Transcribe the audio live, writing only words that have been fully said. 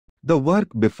The work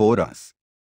before us.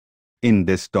 In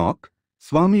this talk,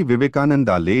 Swami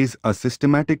Vivekananda lays a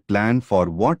systematic plan for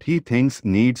what he thinks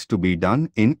needs to be done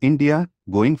in India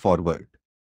going forward.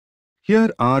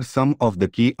 Here are some of the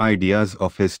key ideas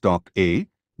of his talk. A.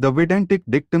 The Vedantic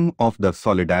dictum of the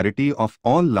solidarity of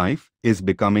all life is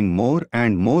becoming more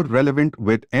and more relevant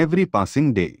with every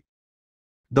passing day.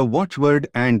 The watchword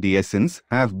and the essence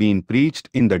have been preached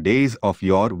in the days of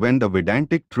yore when the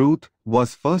Vedantic truth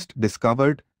was first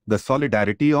discovered, the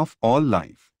solidarity of all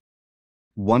life.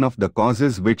 One of the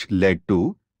causes which led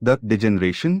to the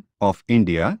degeneration of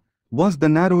India was the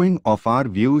narrowing of our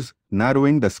views,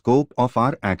 narrowing the scope of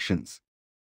our actions.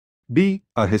 B.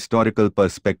 A historical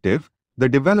perspective, the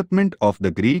development of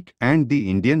the Greek and the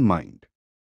Indian mind.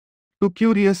 Two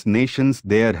curious nations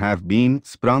there have been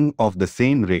sprung of the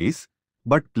same race,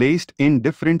 but placed in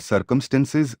different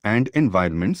circumstances and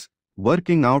environments,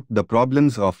 working out the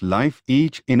problems of life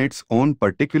each in its own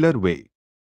particular way.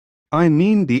 I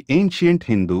mean the ancient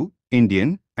Hindu,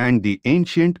 Indian, and the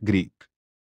ancient Greek.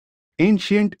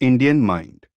 Ancient Indian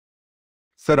mind.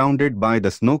 Surrounded by the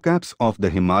snowcaps of the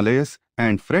Himalayas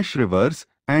and fresh rivers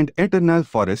and eternal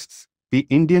forests, the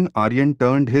Indian Aryan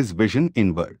turned his vision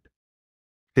inward.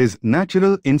 His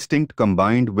natural instinct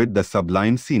combined with the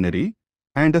sublime scenery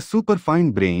and a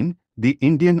superfine brain, the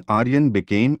Indian Aryan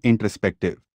became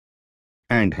introspective.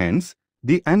 And hence,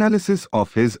 the analysis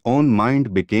of his own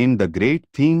mind became the great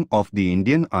theme of the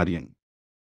Indian Aryan.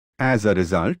 As a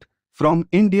result, from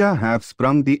India have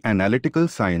sprung the analytical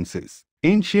sciences,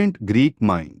 ancient Greek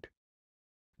mind.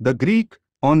 The Greek,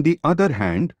 on the other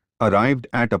hand, arrived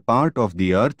at a part of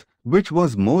the earth which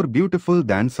was more beautiful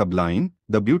than sublime,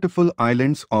 the beautiful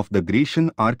islands of the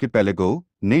Grecian archipelago,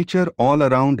 nature all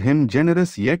around him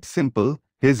generous yet simple,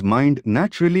 his mind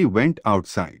naturally went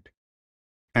outside.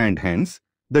 And hence,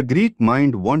 the Greek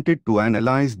mind wanted to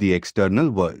analyze the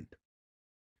external world.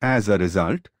 As a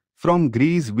result, from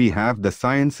Greece we have the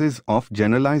sciences of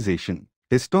generalization,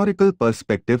 historical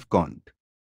perspective Kant.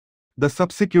 The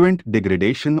subsequent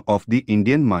degradation of the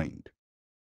Indian mind.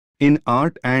 In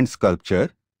art and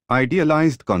sculpture,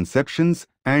 idealized conceptions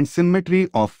and symmetry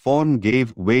of form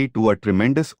gave way to a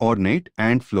tremendous ornate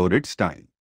and florid style.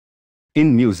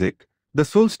 In music, the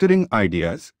soul-stirring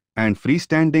ideas and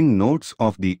freestanding notes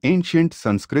of the ancient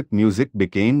Sanskrit music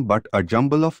became but a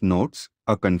jumble of notes,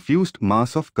 a confused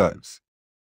mass of curves.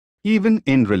 Even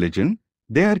in religion,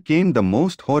 there came the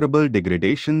most horrible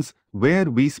degradations where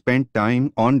we spent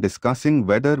time on discussing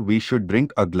whether we should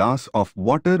drink a glass of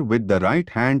water with the right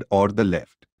hand or the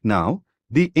left. Now,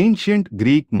 the ancient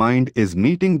Greek mind is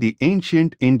meeting the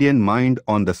ancient Indian mind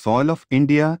on the soil of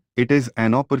India. It is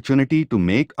an opportunity to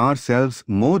make ourselves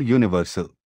more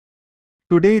universal.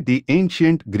 Today the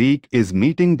ancient Greek is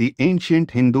meeting the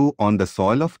ancient Hindu on the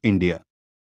soil of India.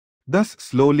 Thus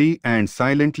slowly and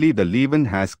silently the leaven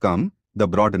has come, the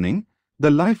broadening,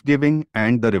 the life-giving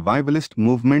and the revivalist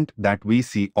movement that we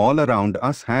see all around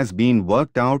us has been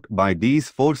worked out by these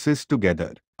forces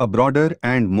together. A broader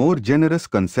and more generous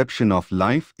conception of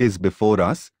life is before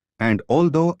us, and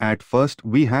although at first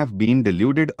we have been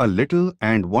deluded a little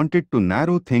and wanted to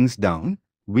narrow things down,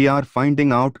 we are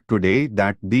finding out today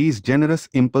that these generous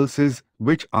impulses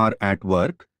which are at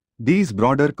work, these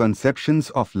broader conceptions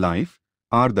of life,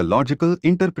 are the logical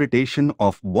interpretation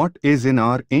of what is in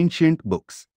our ancient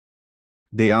books.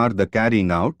 They are the carrying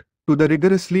out, to the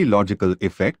rigorously logical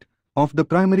effect, of the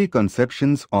primary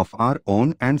conceptions of our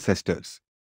own ancestors.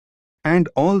 And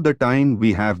all the time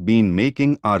we have been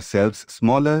making ourselves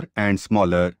smaller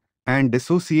and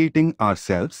dissociating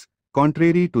ourselves,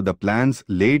 contrary to the plans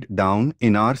laid down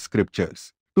in our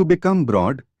scriptures. To become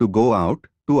broad, to go out,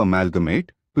 to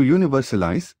amalgamate, to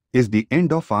universalize, is the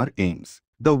end of our aims,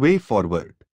 the way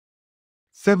forward.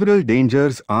 Several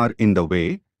dangers are in the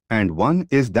way, and one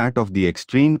is that of the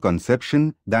extreme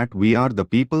conception that we are the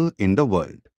people in the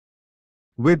world.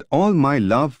 With all my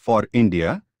love for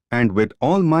India, and with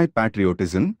all my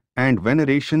patriotism and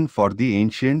veneration for the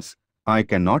ancients, I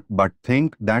cannot but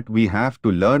think that we have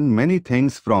to learn many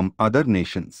things from other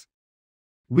nations.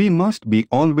 We must be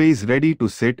always ready to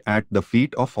sit at the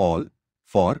feet of all,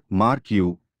 for, mark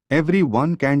you, every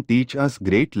one can teach us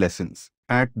great lessons.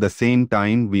 At the same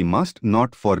time we must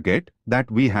not forget that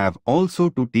we have also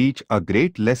to teach a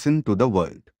great lesson to the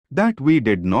world. That we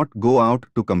did not go out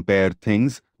to compare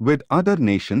things with other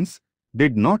nations,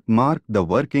 did not mark the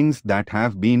workings that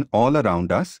have been all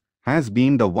around us, has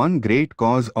been the one great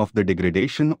cause of the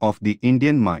degradation of the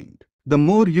Indian mind. The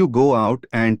more you go out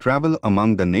and travel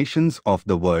among the nations of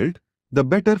the world, the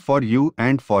better for you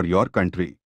and for your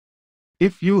country.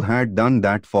 If you had done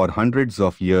that for hundreds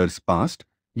of years past,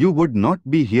 you would not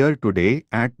be here today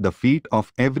at the feet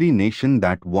of every nation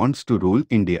that wants to rule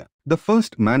India. The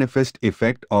first manifest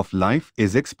effect of life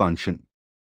is expansion.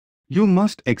 You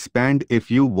must expand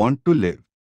if you want to live.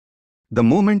 The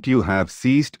moment you have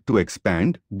ceased to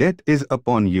expand, death is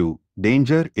upon you,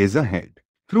 danger is ahead.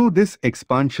 Through this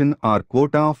expansion, our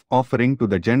quota of offering to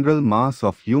the general mass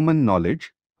of human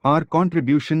knowledge, our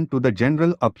contribution to the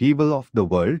general upheaval of the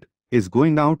world, is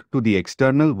going out to the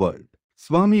external world.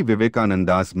 Swami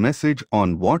Vivekananda's message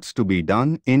on what's to be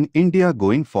done in India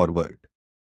going forward.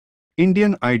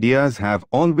 Indian ideas have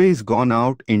always gone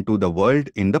out into the world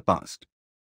in the past.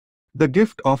 The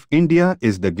gift of India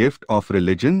is the gift of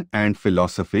religion and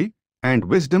philosophy, and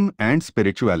wisdom and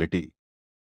spirituality.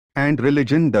 And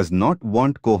religion does not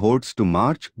want cohorts to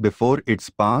march before its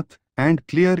path and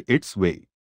clear its way.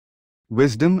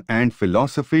 Wisdom and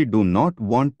philosophy do not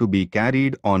want to be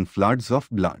carried on floods of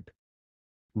blood.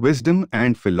 Wisdom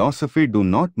and philosophy do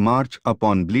not march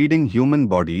upon bleeding human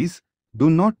bodies, do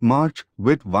not march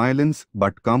with violence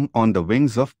but come on the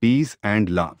wings of peace and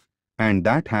love. And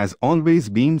that has always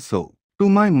been so. To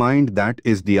my mind, that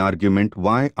is the argument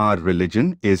why our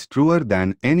religion is truer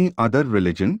than any other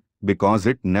religion, because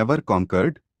it never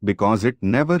conquered, because it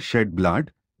never shed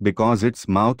blood, because its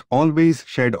mouth always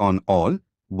shed on all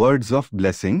words of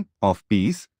blessing, of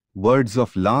peace, words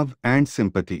of love and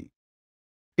sympathy.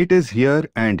 It is here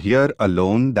and here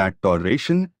alone that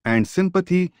toleration and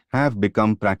sympathy have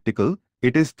become practical.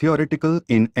 It is theoretical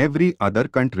in every other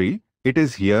country. It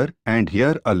is here and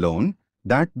here alone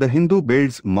that the Hindu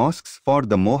builds mosques for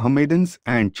the Mohammedans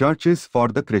and churches for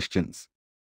the Christians.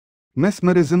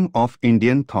 Mesmerism of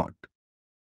Indian thought.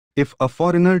 If a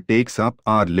foreigner takes up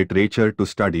our literature to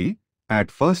study,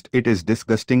 at first it is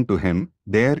disgusting to him.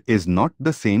 There is not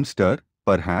the same stir,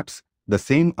 perhaps, the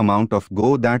same amount of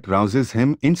go that rouses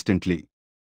him instantly.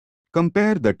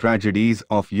 Compare the tragedies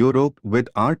of Europe with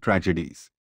our tragedies.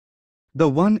 The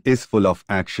one is full of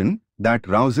action that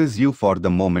rouses you for the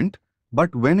moment,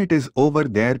 but when it is over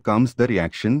there comes the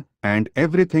reaction and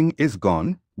everything is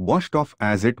gone, washed off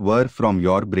as it were from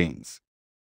your brains.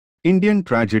 Indian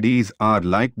tragedies are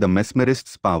like the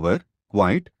mesmerist's power,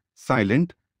 quiet,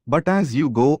 silent, but as you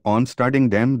go on studying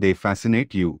them they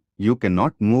fascinate you. You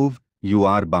cannot move, you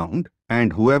are bound,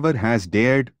 and whoever has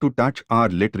dared to touch our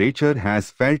literature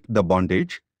has felt the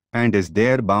bondage and is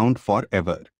there bound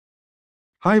forever.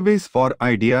 Highways for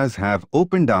ideas have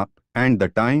opened up and the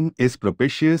time is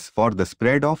propitious for the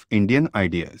spread of Indian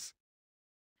ideas.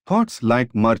 Thoughts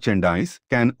like merchandise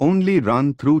can only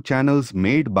run through channels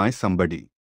made by somebody.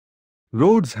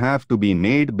 Roads have to be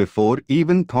made before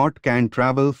even thought can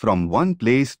travel from one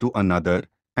place to another,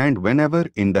 and whenever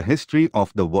in the history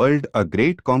of the world a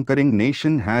great conquering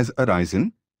nation has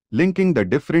arisen, linking the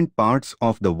different parts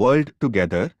of the world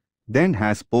together, then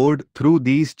has poured through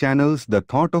these channels the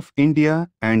thought of India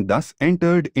and thus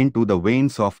entered into the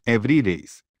veins of every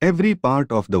race. Every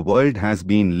part of the world has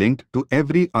been linked to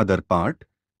every other part,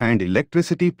 and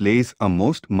electricity plays a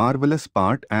most marvelous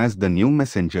part as the new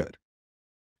messenger.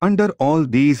 Under all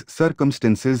these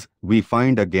circumstances, we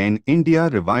find again India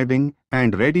reviving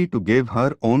and ready to give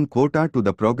her own quota to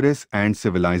the progress and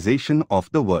civilization of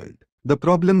the world. The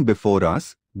problem before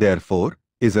us, therefore,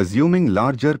 is assuming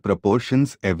larger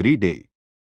proportions every day.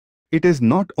 It is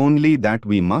not only that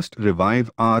we must revive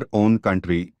our own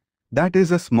country, that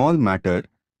is a small matter.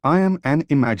 I am an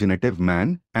imaginative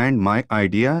man, and my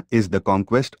idea is the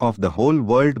conquest of the whole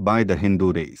world by the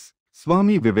Hindu race.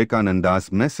 Swami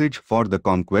Vivekananda's message for the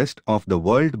conquest of the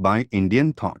world by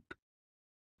Indian thought.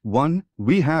 1.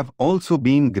 We have also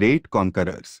been great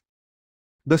conquerors.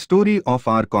 The story of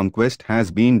our conquest has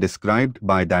been described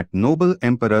by that noble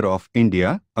emperor of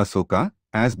India, Asoka,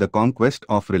 as the conquest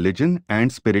of religion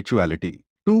and spirituality.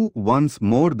 2. Once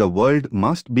more the world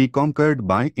must be conquered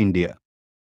by India.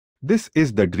 This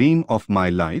is the dream of my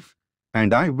life,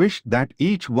 and I wish that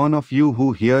each one of you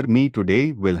who hear me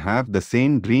today will have the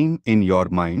same dream in your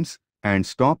minds, and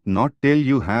stop not till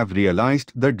you have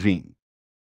realized the dream.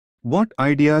 What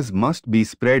ideas must be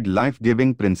spread?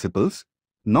 Life-giving principles,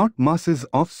 not masses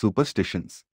of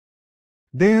superstitions.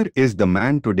 There is the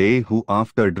man today who,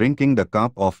 after drinking the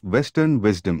cup of Western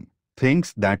wisdom,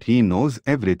 thinks that he knows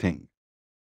everything.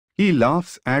 He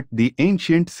laughs at the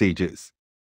ancient sages.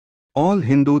 All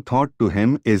Hindu thought to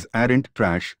him is arrant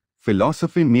trash,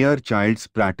 philosophy mere child's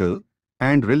prattle,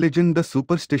 and religion the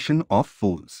superstition of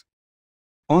fools.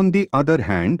 On the other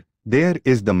hand, there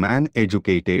is the man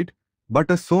educated,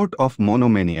 but a sort of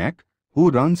monomaniac, who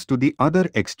runs to the other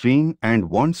extreme and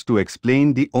wants to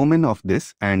explain the omen of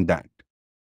this and that.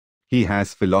 He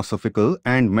has philosophical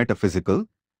and metaphysical,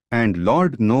 And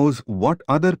Lord knows what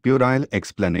other puerile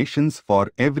explanations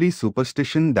for every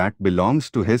superstition that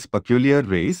belongs to his peculiar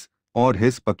race, or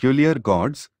his peculiar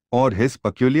gods, or his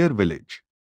peculiar village.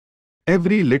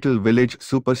 Every little village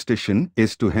superstition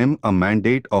is to him a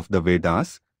mandate of the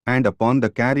Vedas, and upon the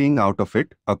carrying out of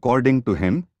it, according to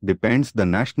him, depends the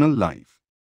national life.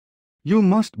 You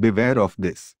must beware of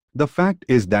this. The fact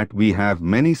is that we have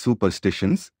many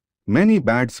superstitions, many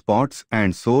bad spots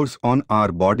and sores on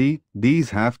our body.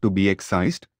 These have to be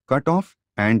excised, cut off,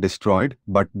 and destroyed,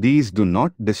 but these do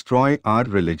not destroy our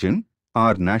religion,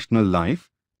 our national life,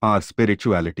 our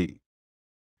spirituality.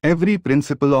 Every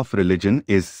principle of religion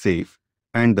is safe,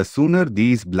 and the sooner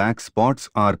these black spots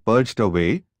are purged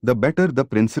away, the better the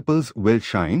principles will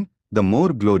shine, the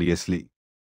more gloriously.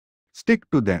 Stick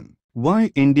to them.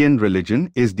 Why Indian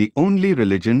religion is the only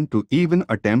religion to even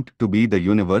attempt to be the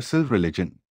universal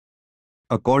religion.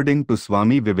 According to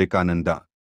Swami Vivekananda,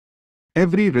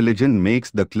 every religion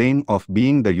makes the claim of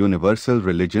being the universal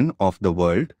religion of the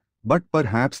world, but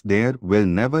perhaps there will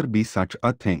never be such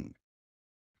a thing.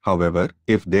 However,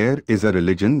 if there is a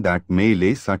religion that may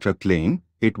lay such a claim,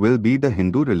 it will be the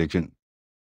Hindu religion.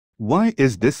 Why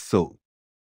is this so?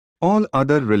 All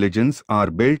other religions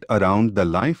are built around the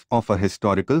life of a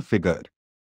historical figure.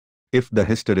 If the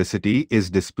historicity is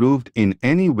disproved in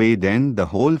any way, then the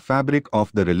whole fabric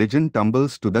of the religion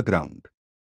tumbles to the ground.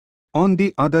 On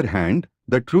the other hand,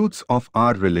 the truths of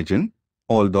our religion,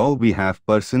 although we have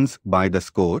persons by the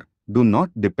score, do not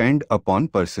depend upon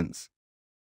persons.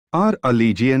 Our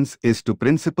allegiance is to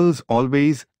principles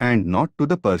always and not to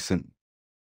the person.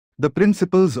 The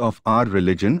principles of our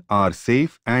religion are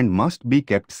safe and must be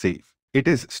kept safe. It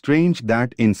is strange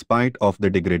that in spite of the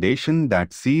degradation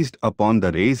that seized upon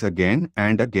the race again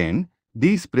and again,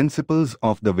 these principles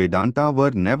of the Vedanta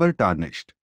were never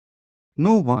tarnished.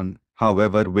 No one,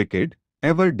 however wicked,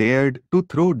 ever dared to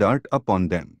throw dirt upon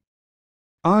them.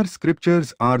 Our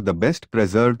scriptures are the best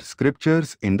preserved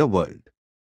scriptures in the world.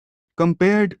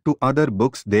 Compared to other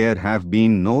books, there have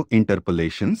been no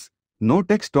interpolations, no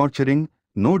text torturing,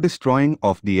 no destroying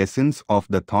of the essence of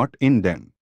the thought in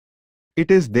them. It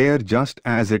is there just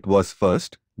as it was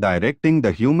first, directing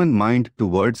the human mind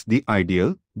towards the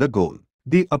ideal, the goal.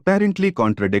 The apparently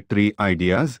contradictory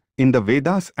ideas in the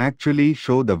Vedas actually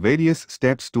show the various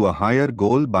steps to a higher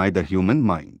goal by the human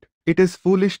mind. It is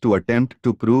foolish to attempt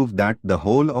to prove that the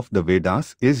whole of the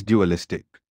Vedas is dualistic.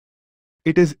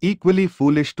 It is equally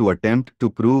foolish to attempt to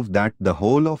prove that the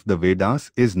whole of the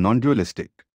Vedas is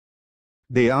non-dualistic.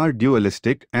 They are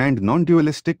dualistic and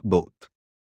non-dualistic both.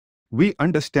 We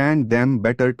understand them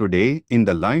better today in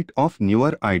the light of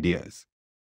newer ideas.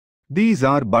 These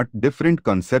are but different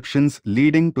conceptions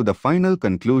leading to the final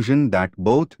conclusion that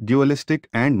both dualistic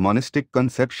and monistic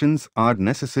conceptions are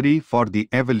necessary for the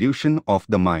evolution of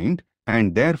the mind,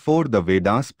 and therefore the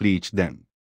Vedas preach them.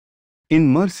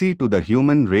 In mercy to the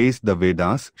human race, the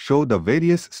Vedas show the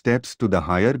various steps to the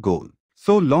higher goal.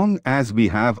 So long as we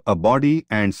have a body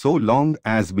and so long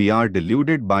as we are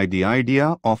deluded by the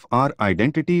idea of our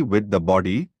identity with the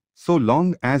body, so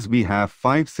long as we have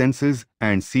 5 senses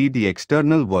and see the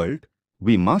external world,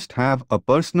 we must have a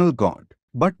personal God.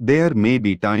 But there may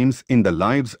be times in the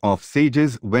lives of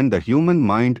sages when the human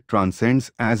mind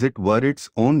transcends as it were its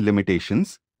own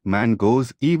limitations. Man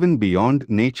goes even beyond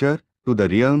nature to the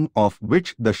realm of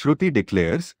which the Shruti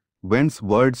declares, whence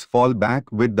words fall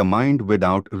back with the mind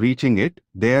without reaching it.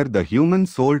 There the human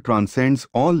soul transcends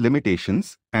all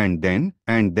limitations, and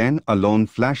then alone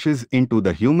flashes into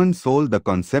the human soul the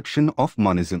conception of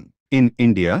monism. In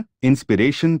India,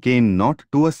 inspiration came not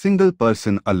to a single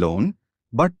person alone,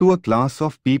 but to a class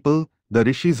of people, the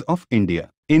rishis of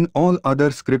India. In all other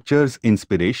scriptures,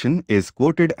 inspiration is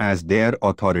quoted as their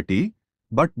authority,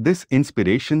 but this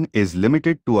inspiration is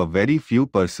limited to a very few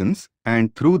persons,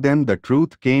 and through them the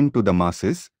truth came to the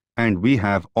masses, and we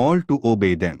have all to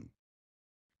obey them.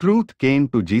 Truth came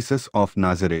to Jesus of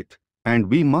Nazareth, and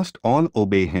we must all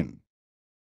obey him.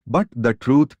 But the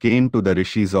truth came to the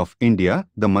rishis of India,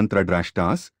 the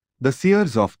mantradrashtas, the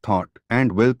seers of thought,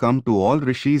 and will come to all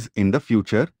rishis in the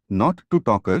future, not to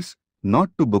talkers, not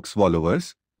to book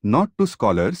swallowers, not to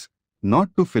scholars, not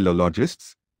to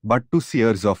philologists, but to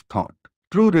seers of thought.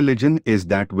 True religion is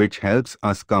that which helps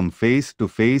us come face to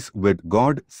face with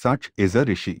God. Such is a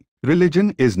rishi.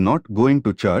 Religion is not going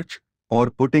to church, or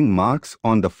putting marks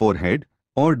on the forehead,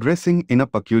 or dressing in a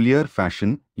peculiar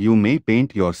fashion. You may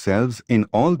paint yourselves in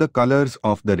all the colors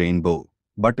of the rainbow,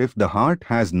 but if the heart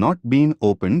has not been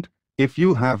opened, if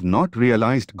you have not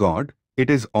realized God, it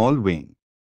is all vain.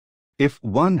 If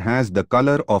one has the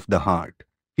color of the heart,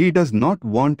 he does not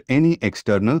want any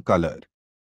external color.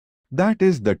 That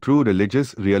is the true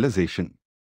religious realization.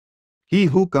 He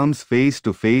who comes face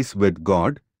to face with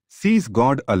God, sees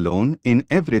God alone in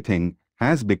everything,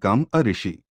 has become a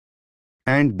rishi.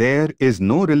 And there is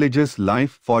no religious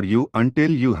life for you until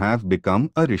you have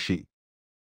become a rishi.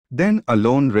 Then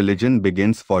alone religion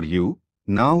begins for you,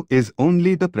 now is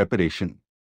only the preparation.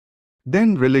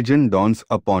 Then religion dawns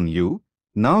upon you,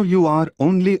 now you are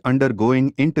only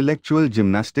undergoing intellectual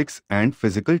gymnastics and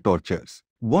physical tortures.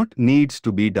 What needs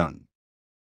to be done?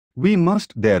 We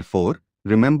must therefore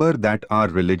remember that our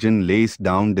religion lays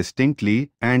down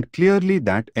distinctly and clearly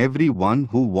that everyone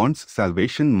who wants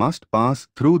salvation must pass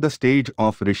through the stage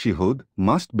of rishihood,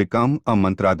 must become a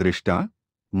mantradrishta,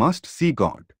 must see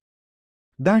God.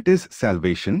 That is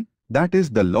salvation, that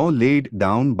is the law laid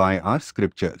down by our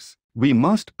scriptures. We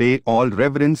must pay all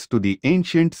reverence to the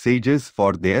ancient sages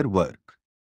for their work.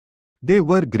 They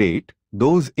were great,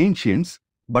 those ancients,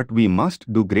 but we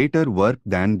must do greater work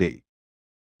than they.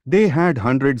 They had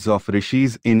hundreds of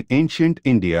rishis in ancient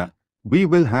India, we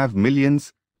will have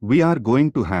millions, we are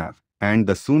going to have, and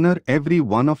the sooner every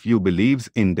one of you believes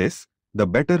in this, the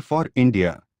better for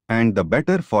India, and the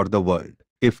better for the world.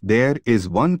 If there is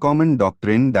one common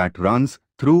doctrine that runs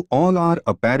through all our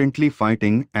apparently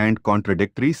fighting and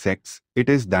contradictory sects, it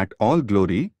is that all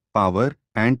glory, power,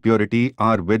 and purity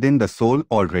are within the soul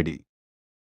already.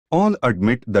 All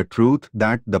admit the truth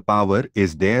that the power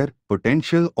is there,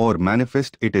 potential or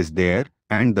manifest it is there,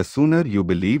 and the sooner you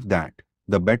believe that,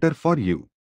 the better for you.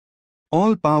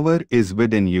 All power is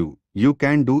within you, you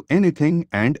can do anything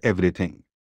and everything.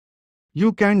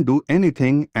 You can do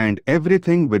anything and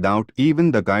everything without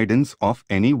even the guidance of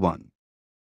anyone.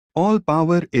 All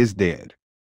power is there.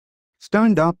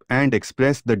 Stand up and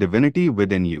express the divinity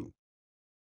within you.